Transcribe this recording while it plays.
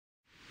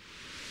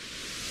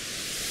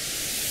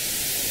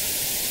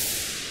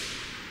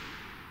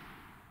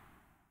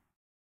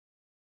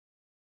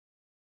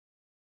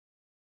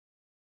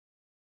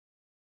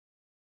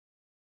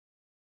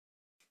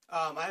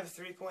I have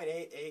a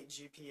 3.88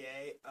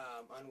 GPA,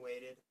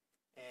 unweighted,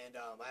 and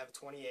I have a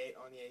 28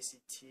 on the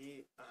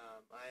ACT.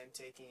 I am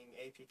taking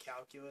AP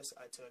Calculus.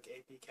 I took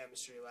AP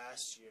Chemistry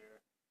last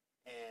year,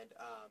 and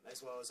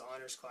as well as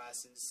honors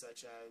classes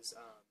such as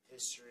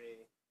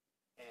history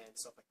and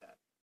stuff like that.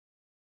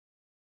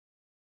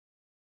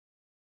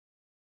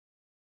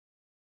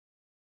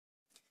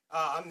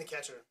 I'm the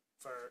catcher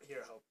for here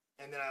at Hope,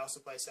 and then I also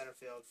play center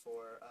field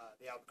for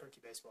the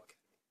Albuquerque Baseball Academy.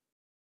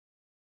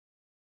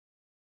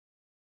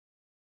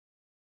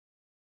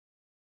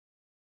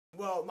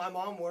 Well, my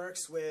mom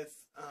works with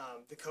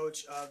the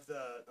coach of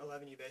the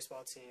 11U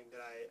baseball team that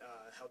I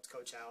helped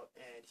coach out,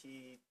 and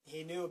he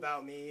knew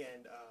about me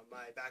and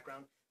my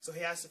background, so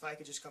he asked if I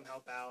could just come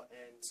help out.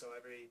 And so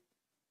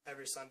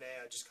every Sunday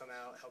I just come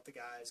out, help the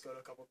guys, go to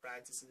a couple of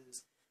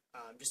practices,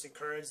 just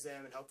encourage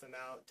them and help them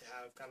out to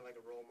have kind of like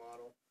a role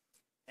model.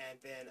 And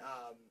then,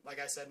 like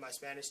I said, my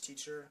Spanish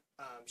teacher,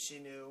 she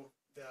knew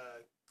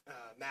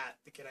Matt,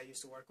 the kid I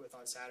used to work with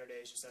on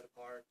Saturdays, just at a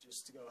park,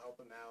 just to go help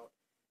him out.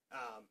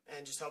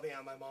 And just helping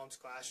out my mom's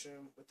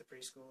classroom with the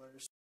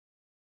preschoolers.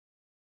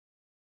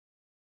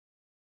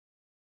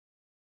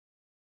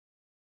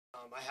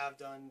 I have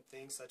done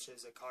things such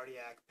as a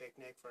cardiac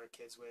picnic for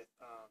kids with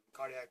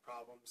cardiac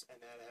problems,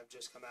 and that have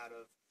just come out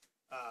of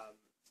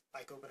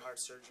like open heart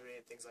surgery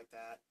and things like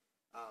that.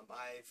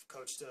 I've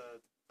coached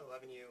a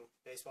 11U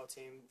baseball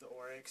team, the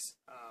Oryx.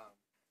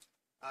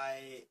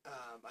 I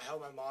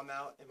helped my mom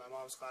out in my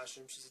mom's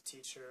classroom. She's a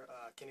teacher,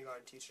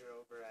 kindergarten teacher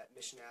over at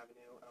Mission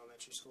Avenue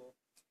Elementary School.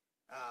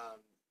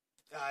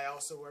 I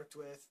also worked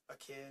with a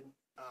kid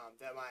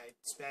that my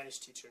Spanish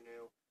teacher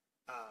knew.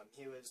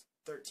 He was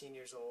 13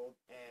 years old,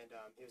 and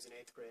he was an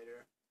 8th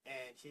grader.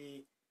 And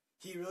he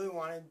really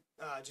wanted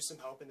just some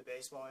help in the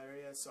baseball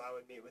area, so I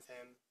would meet with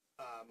him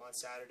on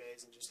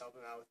Saturdays and just help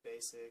him out with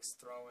basics,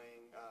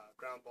 throwing,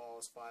 ground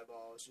balls, fly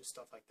balls, just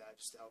stuff like that,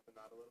 just to help him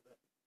out a little bit.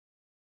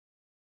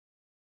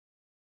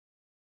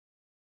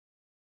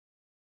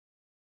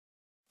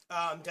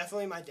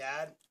 Definitely my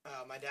dad.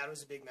 My dad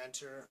was a big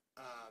mentor.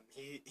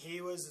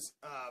 He was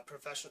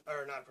professional,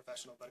 or not a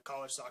professional, but a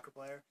college soccer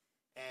player,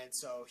 and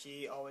so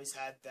he always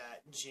had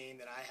that gene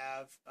that I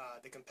have,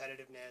 the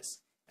competitiveness,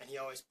 and he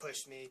always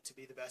pushed me to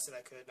be the best that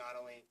I could, not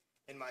only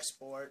in my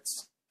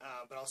sports,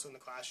 but also in the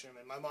classroom.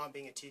 And my mom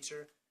being a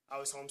teacher, I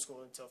was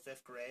homeschooled until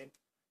 5th grade,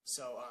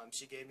 so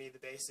she gave me the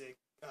basic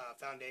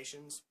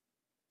foundations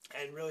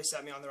and really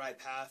set me on the right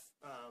path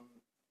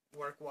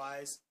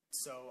work-wise,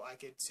 so I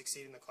could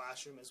succeed in the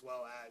classroom as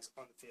well as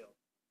on the field.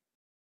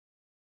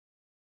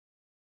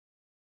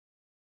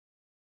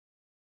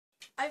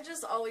 I've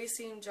just always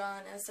seen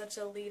John as such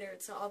a leader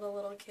to all the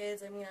little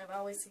kids. I mean, I've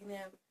always seen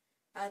him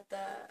at the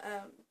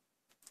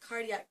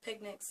cardiac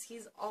picnics.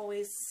 He's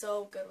always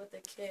so good with the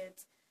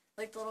kids.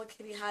 Like the little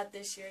kid he had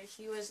this year,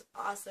 he was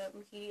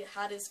awesome. He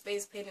had his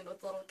face painted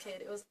with the little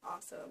kid. It was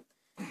awesome.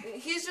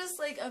 He's just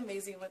like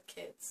amazing with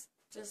kids,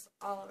 just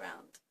all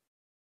around.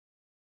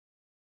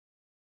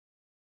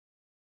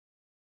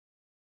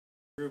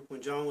 Group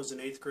when John was an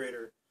 8th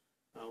grader,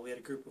 we had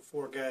a group of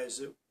 4 guys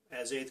that,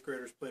 as 8th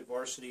graders, played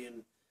varsity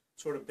and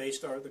sort of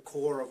based the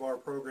core of our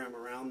program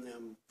around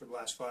them for the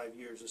last 5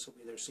 years. This will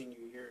be their senior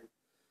year.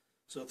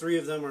 So 3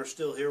 of them are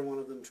still here. 1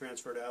 of them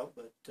transferred out,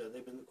 but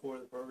they've been the core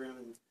of the program,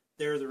 and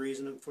they're the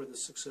reason for the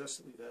success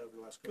that we've had over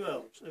the last couple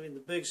of years. I mean, the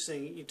biggest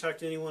thing, you talk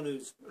to anyone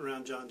who's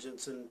around John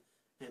Jensen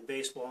and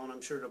baseball, and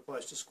I'm sure it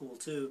applies to school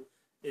too,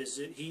 is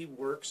that he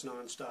works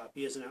nonstop.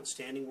 He has an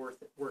outstanding work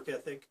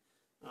ethic.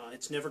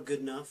 It's never good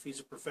enough. He's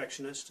a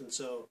perfectionist, and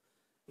so,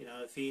 you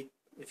know, if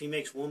he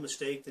makes one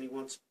mistake, then he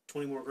wants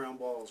 20 more ground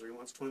balls, or he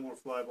wants 20 more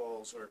fly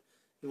balls, or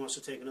he wants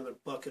to take another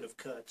bucket of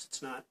cuts.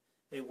 It's not,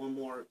 hey, one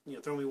more,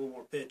 throw me one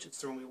more pitch. It's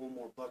throw me one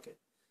more bucket.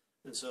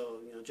 And so,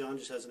 John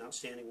just has an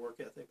outstanding work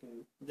ethic,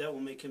 and that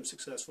will make him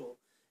successful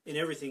in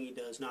everything he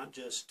does, not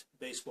just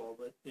baseball,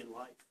 but in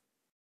life.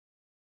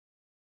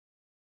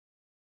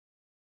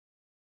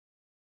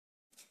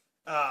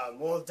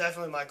 Well,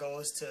 definitely my goal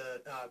is to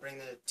bring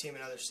the team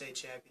another state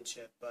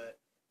championship, but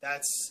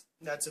that's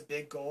a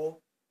big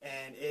goal,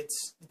 and it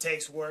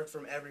takes work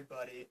from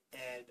everybody,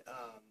 and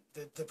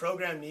the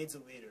program needs a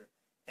leader,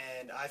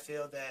 and I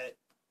feel that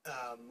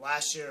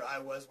last year I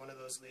was one of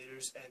those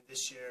leaders, and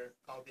this year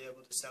I'll be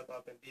able to step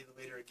up and be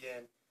the leader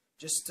again,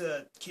 just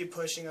to keep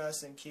pushing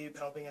us and keep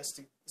helping us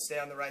to stay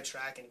on the right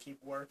track and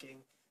keep working,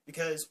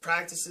 because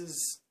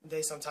practices,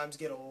 they sometimes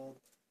get old.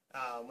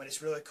 When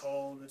it's really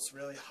cold, when it's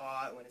really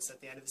hot, when it's at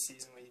the end of the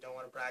season, when you don't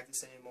want to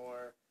practice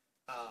anymore.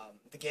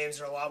 The games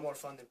are a lot more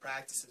fun than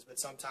practices, but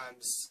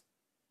sometimes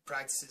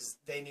practices,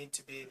 they need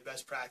to be the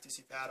best practice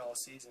you've had all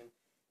season.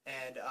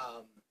 And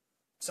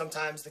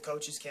sometimes the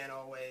coaches can't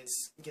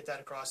always get that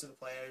across to the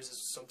players.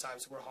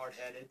 Sometimes we're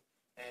hard-headed,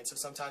 and so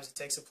sometimes it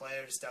takes a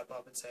player to step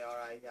up and say, all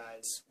right,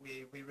 guys,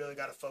 we really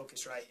got to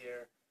focus right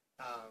here.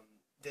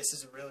 This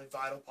is a really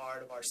vital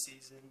part of our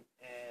season,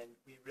 and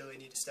we really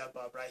need to step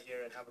up right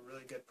here and have a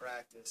really good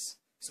practice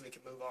so we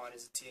can move on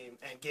as a team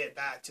and get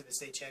back to the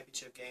state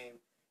championship game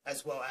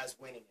as well as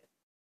winning it.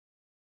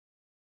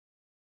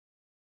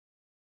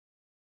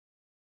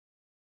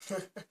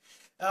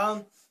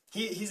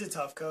 He's a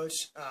tough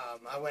coach.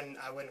 I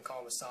wouldn't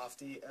call him a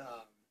softie.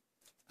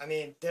 I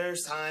mean,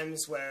 there's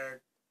times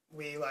where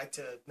we like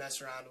to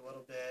mess around a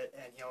little bit,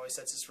 and he always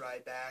sets us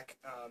right back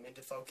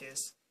into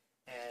focus.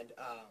 And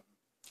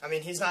I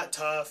mean, he's not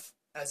tough,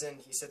 as in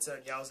he sits there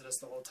and yells at us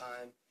the whole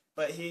time,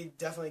 but he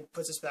definitely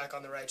puts us back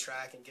on the right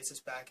track and gets us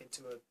back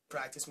into a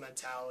practice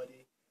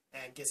mentality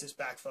and gets us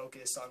back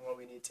focused on what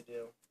we need to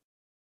do.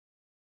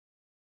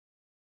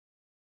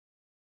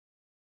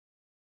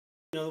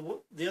 You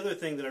know, the other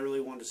thing that I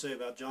really wanted to say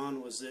about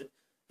John was that,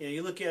 you know,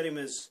 you look at him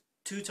as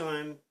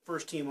two-time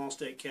first-team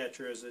All-State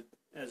catcher as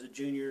a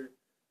junior,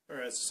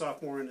 or as a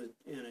sophomore and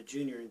a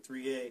junior in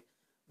 3A.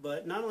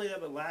 But not only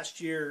that, but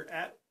last year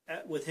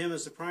with him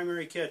as the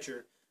primary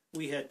catcher,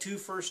 we had two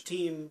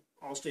first-team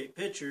All-State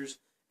pitchers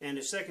and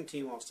a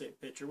second-team All-State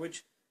pitcher,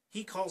 which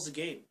he calls the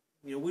game.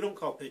 You know, we don't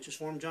call pitches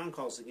for him. John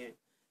calls the game.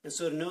 And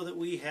so to know that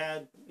we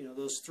had, you know,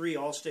 those three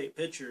All-State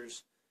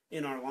pitchers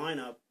in our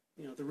lineup,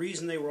 you know, the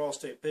reason they were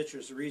All-State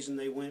pitchers, the reason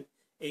they went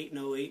 8-0,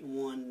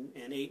 8-1,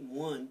 and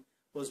 8-1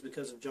 was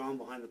because of John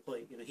behind the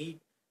plate. You know,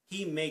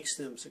 he makes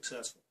them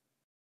successful.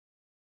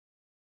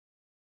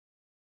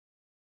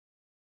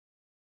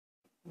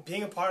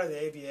 Being a part of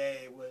the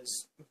ABA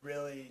was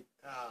really,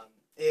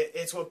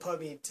 it's what put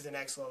me to the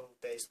next level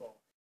of baseball.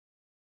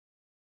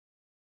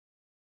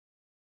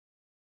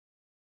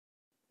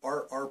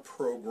 Our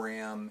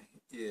program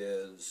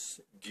is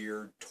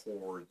geared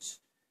towards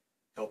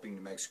helping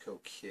New Mexico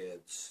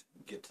kids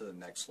get to the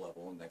next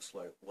level, and the next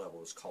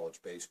level is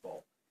college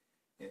baseball.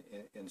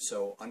 And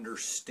so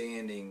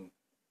understanding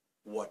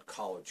what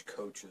college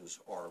coaches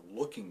are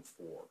looking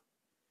for,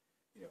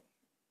 you know,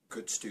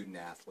 good student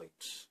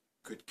athletes,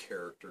 good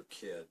character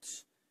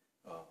kids,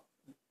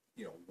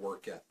 you know,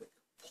 work ethic,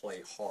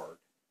 play hard.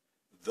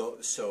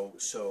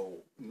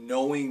 So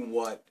knowing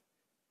what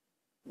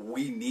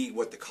we need,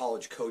 what the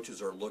college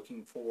coaches are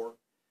looking for,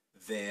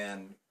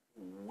 then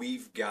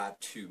we've got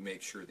to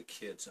make sure the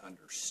kids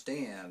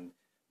understand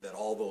that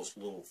all those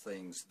little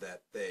things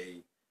that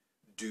they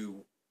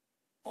do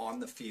on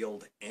the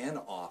field and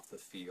off the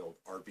field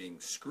are being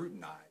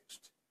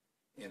scrutinized.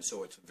 And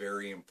so it's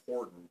very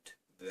important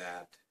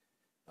that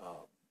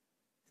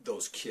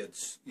those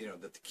kids, you know,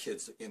 that the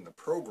kids in the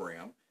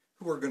program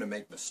who are going to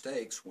make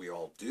mistakes, we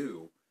all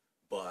do,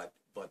 but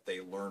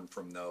they learn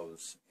from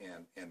those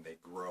and they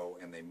grow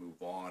and they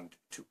move on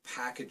to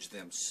package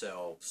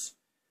themselves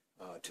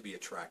to be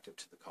attractive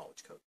to the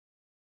college coach.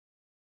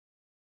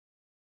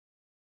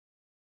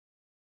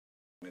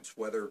 It's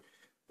whether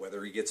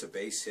he gets a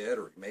base hit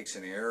or he makes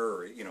an error,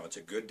 or, you know, it's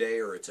a good day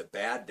or it's a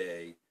bad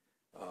day.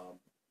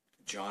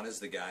 John is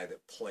the guy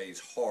that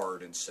plays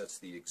hard and sets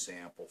the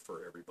example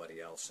for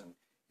everybody else.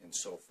 And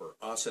so for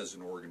us as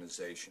an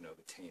organization of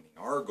attaining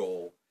our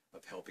goal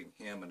of helping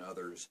him and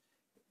others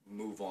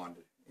move on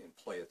and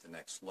play at the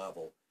next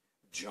level,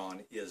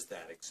 John is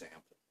that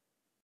example.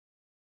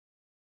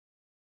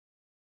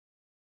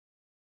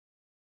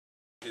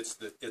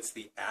 It's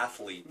the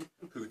athlete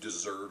who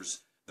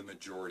deserves the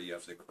majority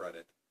of the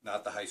credit,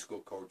 not the high school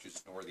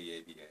coaches nor the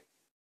ABA.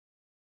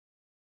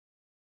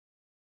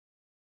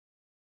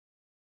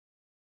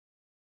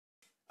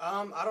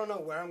 I don't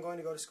know where I'm going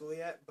to go to school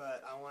yet,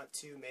 but I want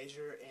to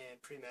major in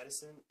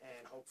pre-medicine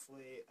and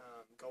hopefully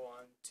go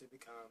on to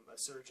become a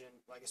surgeon,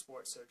 like a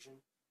sports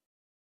surgeon.